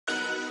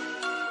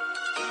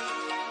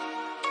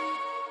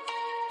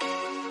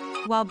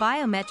while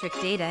biometric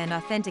data and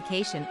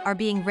authentication are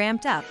being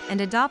ramped up and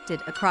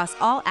adopted across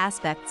all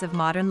aspects of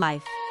modern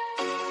life.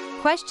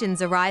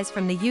 Questions arise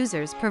from the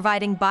users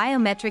providing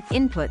biometric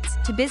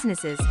inputs to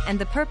businesses and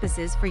the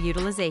purposes for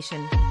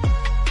utilization.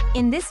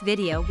 In this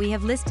video, we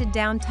have listed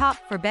down top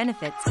 4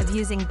 benefits of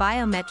using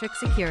biometric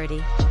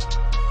security.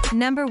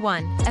 Number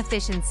 1.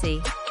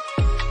 Efficiency.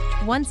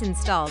 Once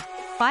installed,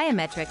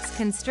 biometrics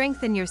can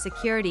strengthen your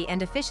security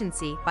and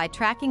efficiency by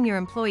tracking your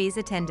employees'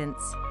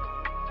 attendance.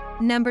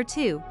 Number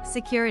 2.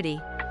 Security.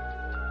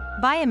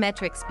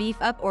 Biometrics beef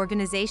up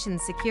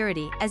organizations'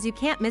 security as you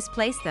can't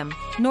misplace them,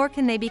 nor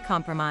can they be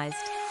compromised.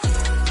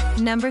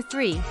 Number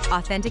 3.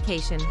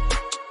 Authentication.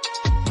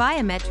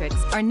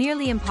 Biometrics are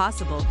nearly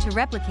impossible to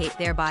replicate,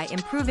 thereby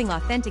improving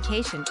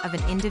authentication of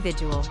an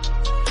individual.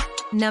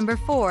 Number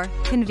 4.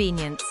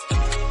 Convenience.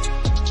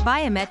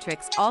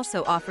 Biometrics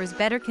also offers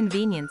better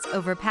convenience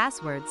over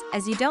passwords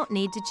as you don't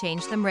need to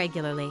change them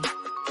regularly.